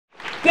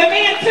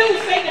too,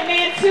 say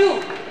demand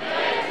too.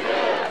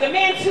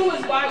 Demand too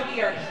is why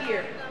we are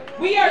here.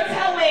 We are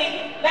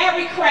telling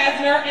Larry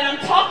Krasner, and I'm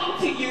talking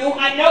to you,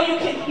 I know you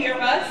can hear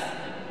us,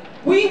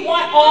 we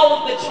want all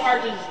of the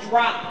charges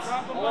dropped.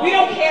 We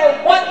don't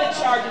care what the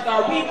charges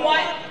are. We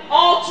want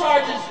all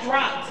charges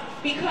dropped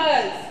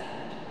because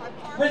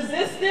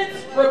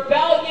resistance,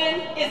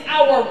 rebellion is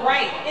our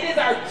right. It is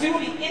our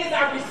duty. It is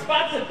our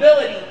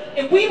responsibility.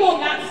 And we will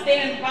not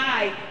stand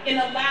by and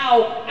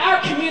allow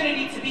our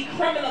community to be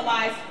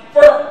criminalized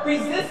for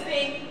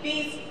resisting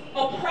these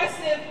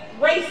oppressive,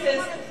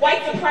 racist,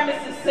 white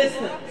supremacist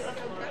systems.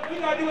 We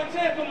gotta do a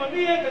chant for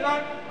Mamiya, because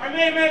our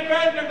main man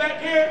Krasner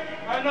back here,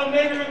 I know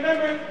maybe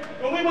remembers,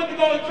 when we went to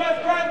go and trust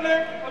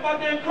Krasner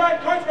about the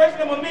incarceration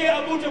of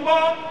Mamiya Abu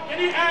Jamal,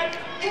 and he asked,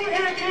 who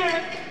here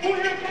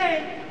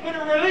came for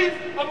the release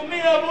of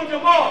Mamiya Abu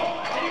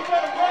Jamal? And he put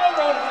a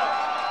railroad up.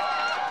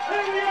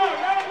 Here we are,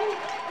 right?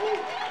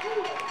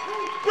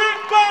 Brick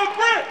by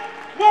brick,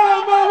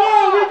 wall by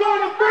wall, we're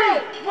gonna free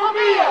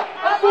Mamiya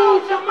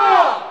Abu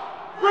Jamal.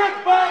 Brick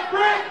by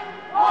brick,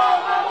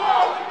 wall by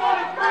wall, we're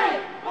gonna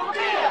free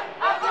Mamiya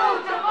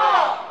Abu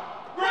Jamal.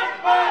 Brick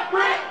by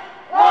brick,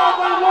 wall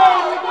by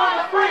wall, we're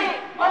gonna free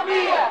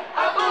Mamiya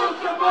Abu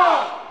Jamal.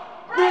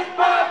 Brick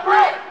by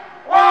brick,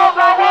 wall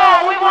by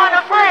wall, we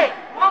wanna free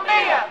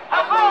Mamiya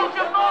Abu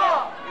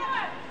Jamal.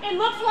 It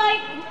looks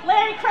like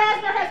Larry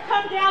Krasner has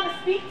come down to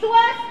speak to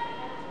us.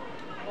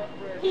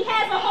 He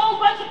has a whole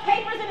bunch of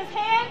papers in his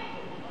hand.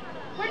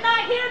 We're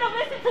not here to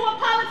listen to a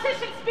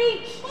politician's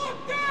speech.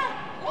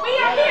 We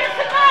are here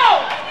to know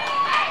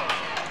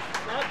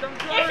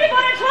if you're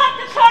going to drop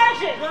the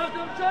charges.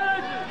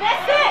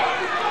 That's it.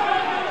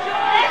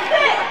 That's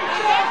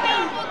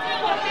it.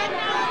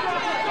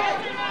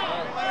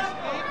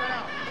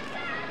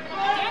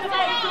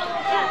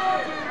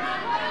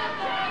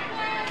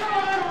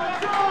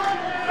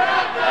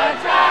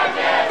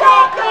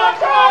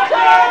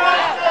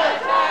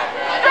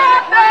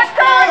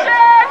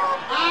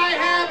 I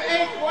have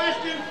a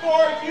question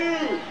for you.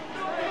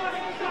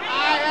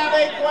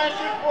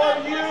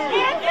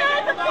 Answer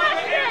the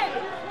question.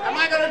 Am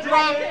I going to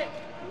drop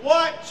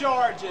what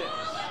charges?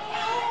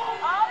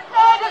 All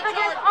charges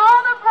against all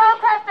the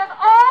protesters,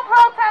 all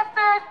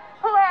protesters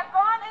who have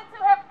gone into,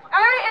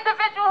 every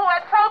individual who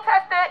has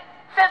protested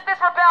since this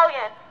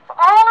rebellion. For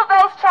all of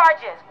those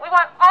charges, we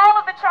want all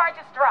of the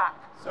charges dropped.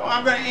 So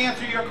I'm going to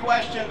answer your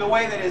question the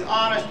way that is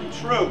honest and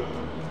true.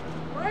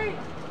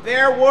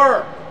 There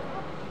were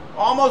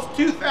almost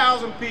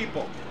 2,000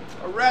 people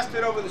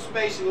arrested over the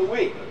space of the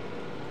week.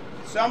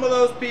 Some of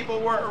those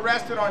people were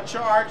arrested on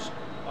charge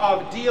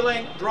of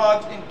dealing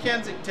drugs in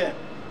Kensington.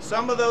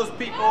 Some of those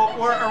people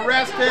were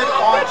arrested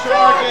on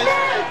charges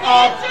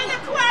of... Answer the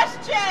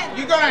question!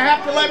 You're going to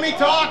have to let me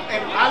talk,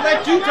 and I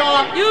let you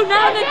talk. You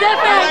know the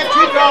difference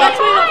between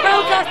a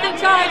protesting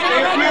charge and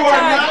a If you regular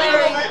are not charge.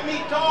 going to let me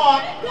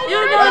talk, You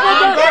know the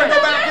I'm going to difference.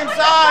 go back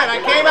inside. I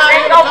came out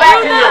here to talk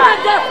You to know you.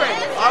 the difference.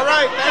 All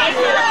right, thank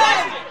you.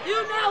 You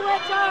know what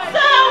charge.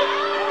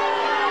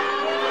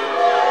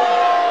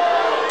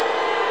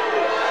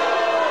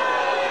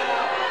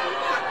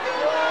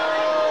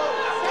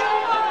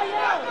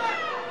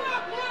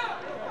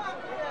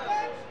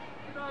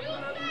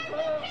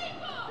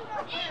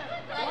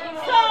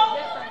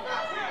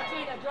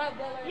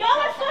 Y'all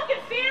are fucking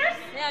fierce?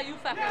 Yeah, you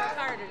fucking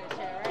retarded and shit,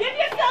 right? Give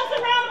yourselves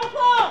a round of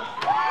applause.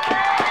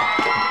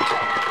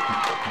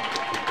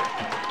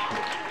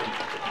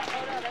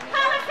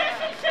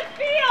 Politicians should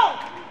feel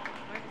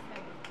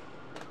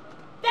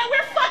that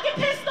we're fucking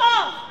pissed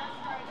off.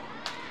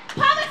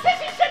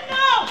 Politicians should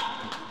know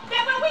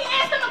that when we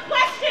ask them a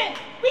question,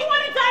 we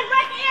want a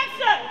direct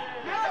answer.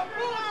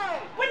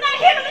 We're not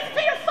here to listen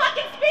to your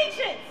fucking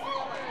speeches.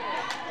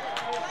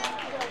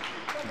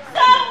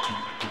 So,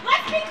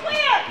 let's be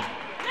clear.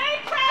 Larry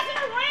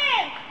Krasner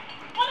ran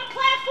on a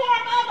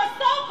platform of a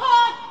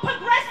so-called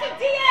progressive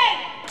DA.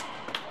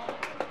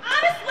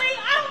 Honestly,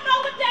 I don't know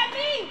what that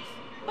means,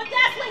 but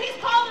that's what he's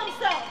calling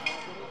himself.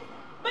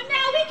 But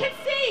now we can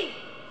see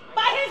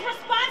by his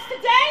response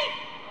today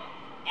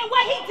and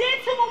what he did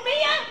to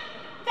Mumia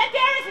that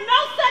there is no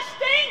such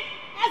thing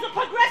as a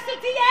progressive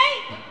DA,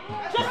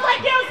 just like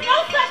there is no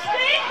such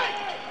thing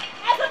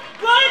as a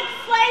good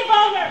slave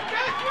owner.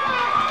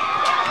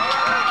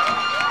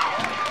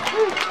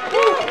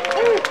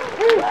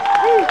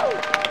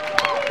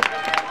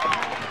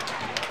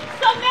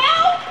 So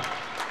now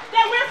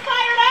that we're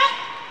fired up,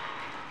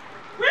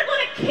 we're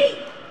going to keep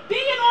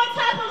being on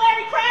top of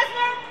Larry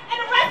Krasner and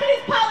the rest of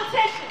these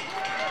politicians.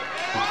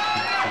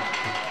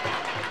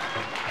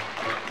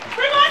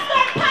 We're going to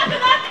start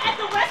popping up at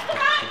the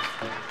restaurants,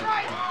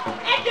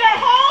 at their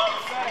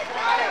homes.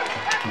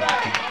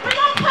 We're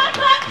going to pop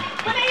up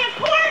when they're in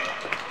court.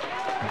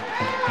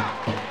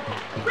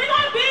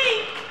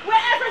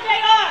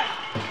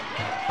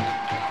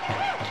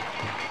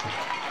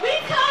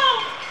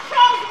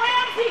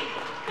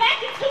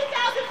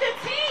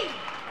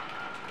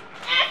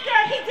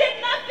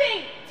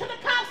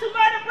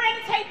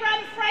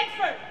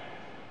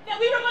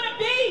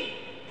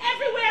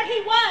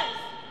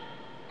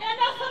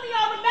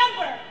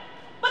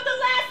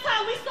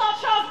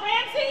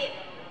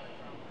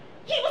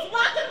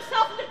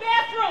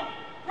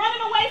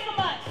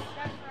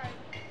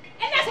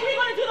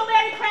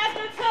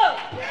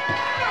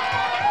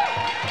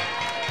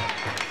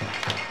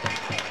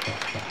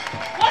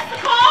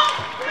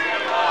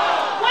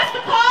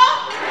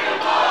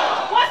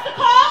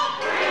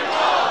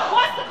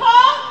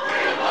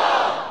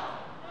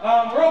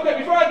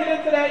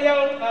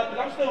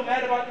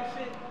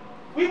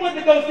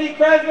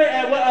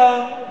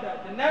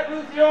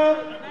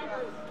 strong.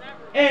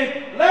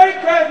 And Larry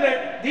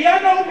Krasner, do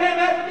y'all know who Pam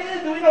Africa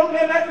is? Do we know who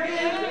Pam Africa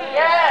is?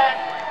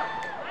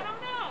 I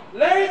don't know.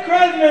 Larry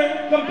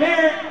Krasner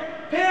compared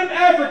Pam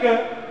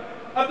Africa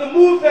of the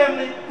Move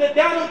family to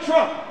Donald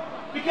Trump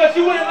because she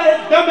wouldn't let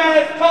his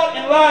dumbass talk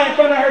and lie in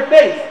front of her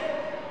face.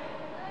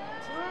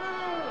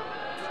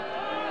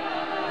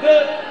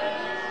 The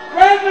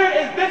Krasner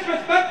is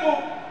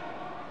disrespectful,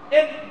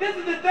 and this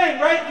is the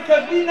thing, right?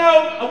 Because we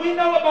know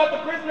about the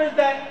prisoners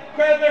that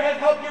Krasner has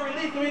helped get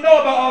released, and we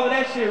know about all of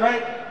that shit,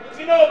 right?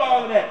 We know about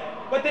all of that.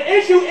 But the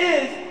issue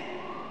is,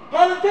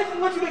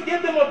 politicians want you to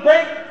give them a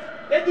break.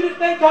 They do this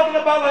thing talking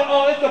about like,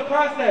 oh, it's a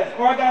process,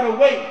 or I gotta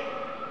wait,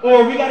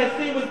 or we gotta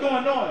see what's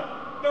going on.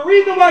 The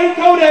reason why he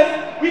told us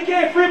we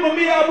can't free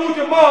Mumia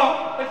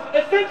Abu-Jamal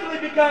is essentially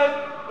because,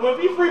 well,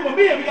 if you free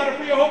Mumia, we gotta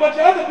free a whole bunch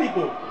of other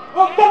people.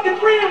 Well, fucking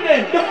free them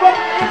then. The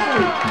fucking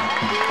issue.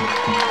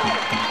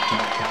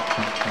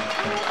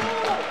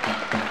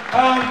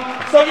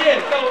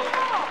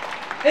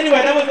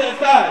 Anyway, that was the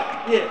aside.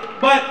 Yeah.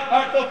 But,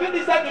 so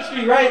 52nd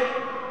Street, right?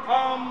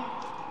 I'm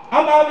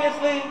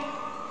obviously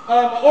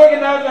an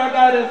organizer. I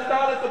got a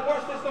solid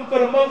support system for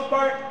the most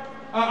part.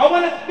 I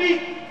want to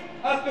speak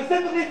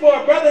specifically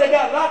for a brother that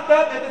got locked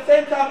up at the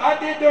same time I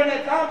did during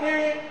that time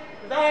period.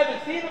 Because I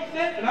haven't seen him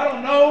since, and I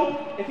don't know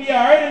if he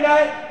alright or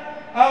not.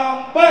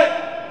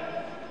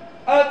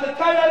 To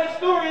tell y'all this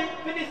story,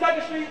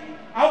 52nd Street,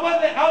 I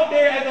wasn't out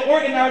there as an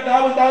organizer.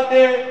 I was out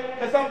there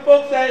because some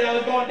folks said I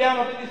was going down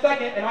on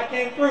 52nd, and I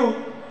came through.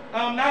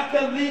 Not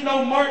to lead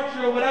no march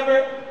or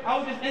whatever. I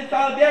was just in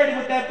solidarity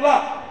with that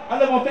block. I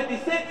live on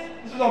 56.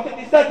 This was on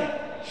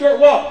 52nd. Short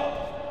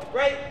walk,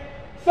 right?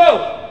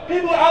 So,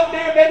 people out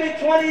there, maybe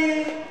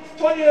 20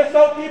 or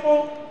so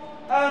people.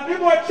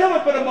 People are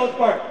chilling for the most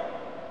part.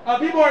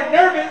 People are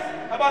nervous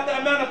about the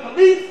amount of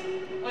police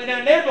in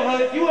their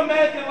neighborhoods. You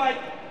imagine, like,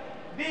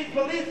 these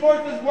police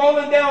forces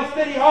rolling down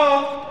City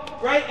Hall,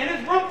 right? And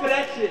there's room for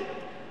that shit.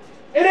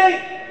 It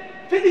ain't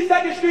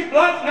 52nd Street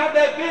block's not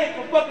that big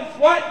for fucking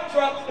SWAT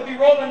trucks to be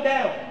rolling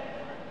down.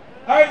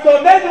 Alright, so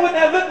imagine what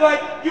that looked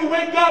like. You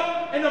wake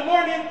up in the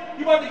morning,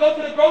 you about to go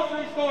to the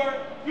grocery store,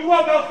 you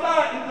walk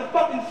outside and there's a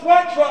fucking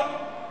SWAT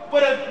truck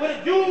with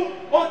a dude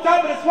on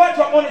top of the SWAT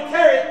truck on the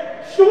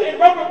turret shooting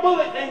rubber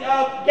bullets and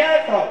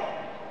gas hose.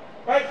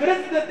 Right? So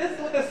this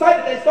is the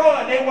sight that they saw,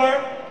 and they were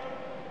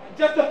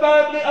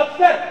justifiably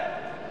upset.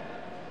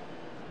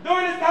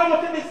 During this time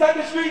on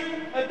 52nd Street,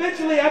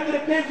 eventually after the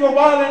pigs were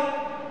wilding,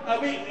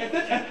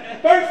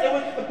 at first it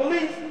was just the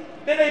police,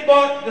 then they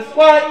bought the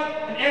SWAT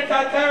and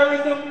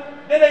anti-terrorism,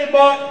 then they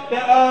bought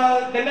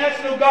the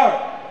National Guard.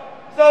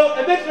 So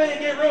eventually it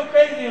get real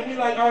crazy and we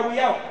like, all right, we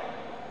out.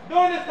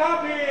 During this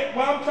time period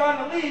while I'm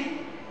trying to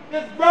leave,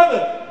 this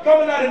brother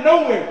coming out of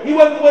nowhere, he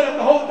wasn't with us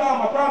the whole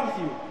time, I promise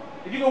you.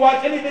 If you can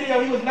watch any video,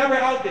 he was never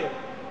out there.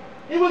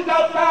 He was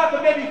outside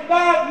for maybe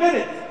 5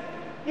 minutes.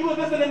 He was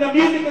listening to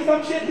music or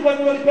some shit. He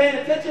wasn't really paying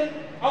attention.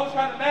 I was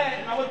kind of mad,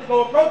 and I went to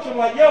go approach him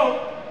like, yo,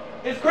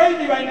 it's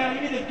crazy right now.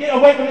 You need to get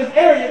away from this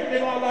area if they're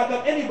going to lock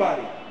up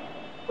anybody.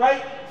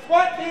 Right?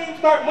 SWAT teams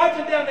start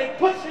marching down. They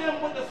push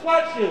him with the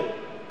SWAT shield.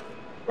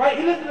 Right?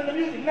 He listening to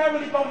music. He's not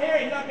really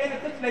coherent. He's not paying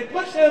attention. They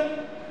push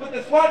him with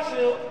the SWAT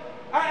shield.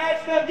 I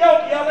asked them, yo,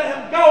 can y'all let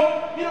him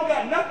go? He don't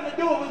got nothing to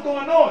do with what's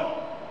going on.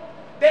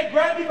 They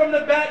grabbed me from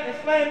the back and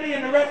slammed me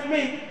and arrested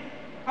me.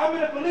 I'm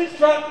in a police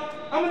truck.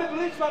 5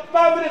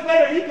 minutes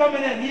later, he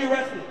coming in. He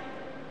arrested.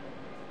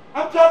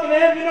 I'm talking to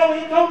him. You know what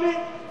he told me?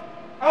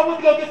 I went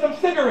to go get some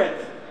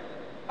cigarettes.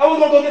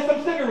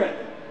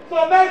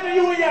 So imagine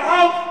you in your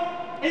house,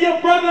 and you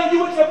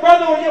with your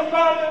brother or your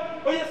father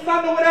or your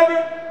son or whatever,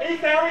 and he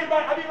say,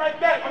 I'll be right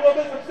back. I'm going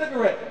to get some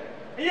cigarettes.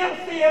 And you don't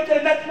see him till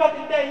the next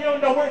fucking day. You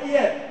don't know where he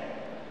at.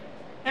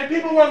 And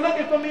people were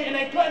looking for me, and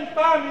they couldn't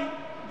find me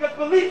because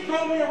police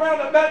drove me around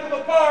the back of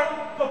a car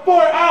for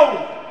 4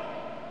 hours.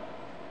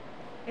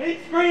 And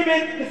he's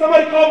screaming, can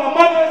somebody call my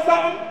mother or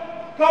something?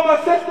 Call my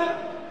sister?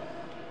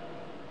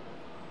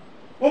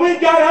 When we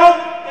got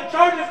out, the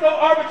charges so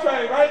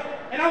arbitrary, right?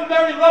 And I'm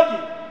very lucky.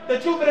 The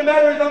truth of the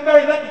matter is I'm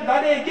very lucky because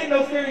I didn't get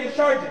no serious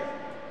charges.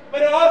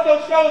 But it also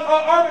shows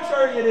how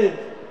arbitrary it is.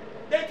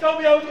 They told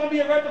me I was going to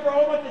be arrested for a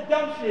whole bunch of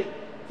dumb shit.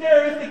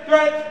 Terroristic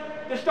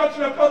threats,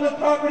 destruction of public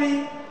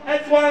property,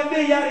 X, Y, and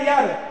Z, yada,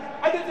 yada.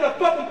 I get to the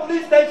fucking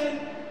police station,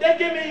 they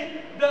give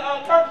me the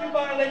curfew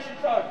violation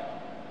charge.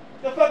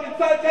 The fucking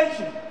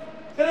citation.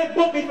 So they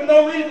booked me for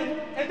no reason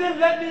and then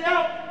let me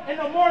out in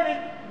the morning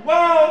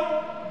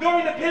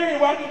during the period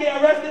where I can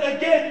get arrested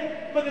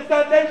again for the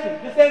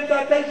citation, the same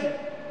citation.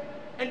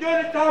 And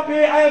during this time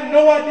period, I have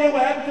no idea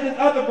what happened to this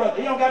other brother.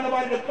 He don't got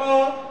nobody to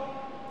call.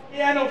 He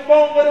had no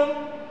phone with him.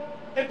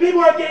 And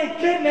people are getting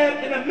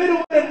kidnapped in the middle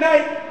of the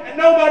night and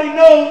nobody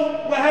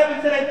knows what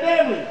happened to their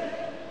family.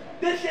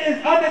 This shit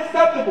is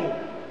unacceptable.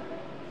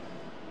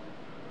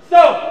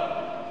 So,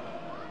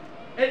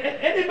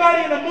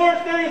 anybody in a more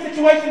serious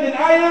situation than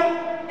I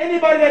am,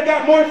 anybody that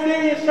got more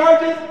serious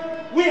charges,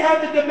 we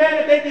have to demand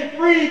that they get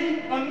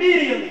freed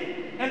immediately.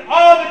 And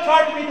all the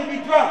charges need to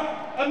be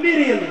dropped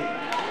immediately.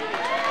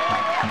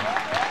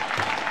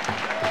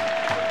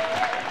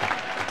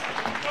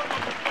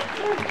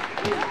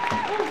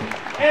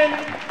 And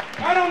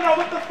I don't know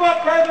what the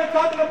fuck Krasner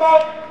talking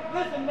about.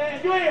 Listen, man,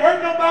 if you ain't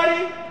hurt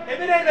nobody, if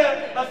it ain't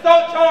an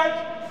assault charge,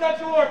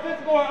 sexual or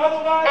physical or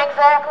otherwise,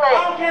 Exactly. I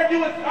don't care if you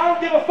was, I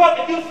don't give a fuck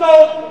if you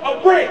sold a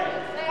brick.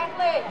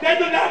 Exactly. They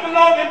do not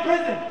belong in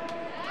prison.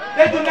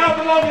 They do not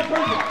belong in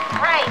prison.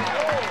 Right.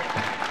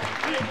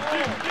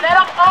 Let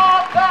them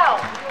all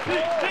go.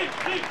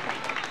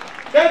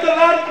 There's a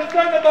lot of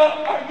concern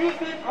about our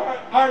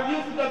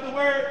usage of the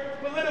word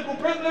political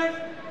prisoners.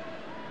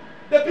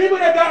 The people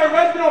that got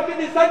arrested on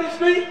 52nd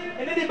Street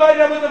and anybody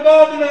that was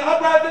involved in the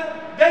uprising,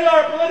 they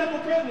are political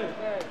prisoners.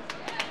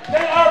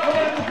 They are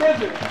political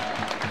prisoners.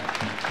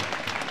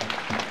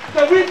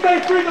 So we say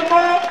free them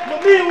all,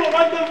 Mamiya will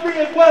want them free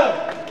as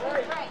well.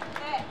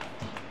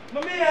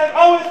 Mamiya has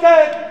always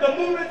said the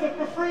movement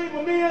for free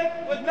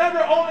Mamiya was never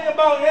only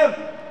about him.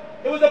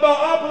 It was about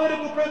all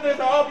political prisoners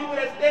and all people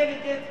that stand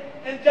against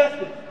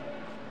injustice.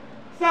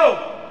 So,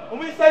 when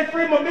we say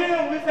free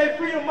Mamiya, when we say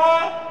free the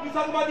mob, we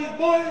talk about these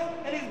boys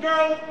and these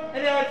girls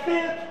and their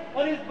sins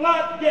on these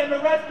blocks getting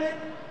arrested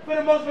for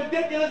the most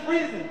ridiculous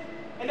reasons.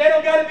 And they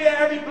don't got to be at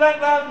every Black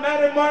Lives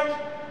Matter march.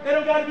 They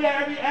don't got to be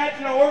at every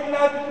action or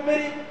organizing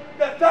committee.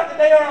 The fact that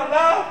they are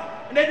alive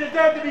and they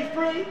deserve to be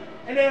free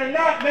and they are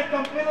not make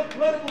them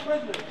political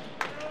prisoners.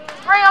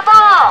 Free them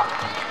all.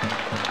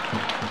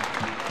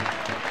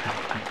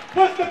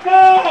 What's the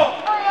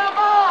call? Free them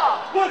all.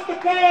 What's the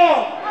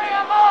call? Free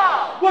them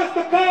all. What's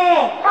the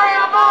call? Free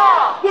them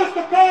all. What's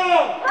the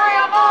call? Free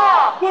them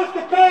all. What's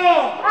the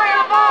call? Free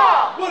them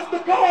all. What's the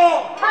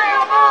call? Free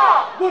them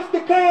all. What's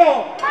the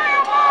call? Free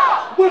them all.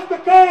 What's the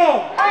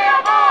call? Free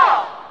them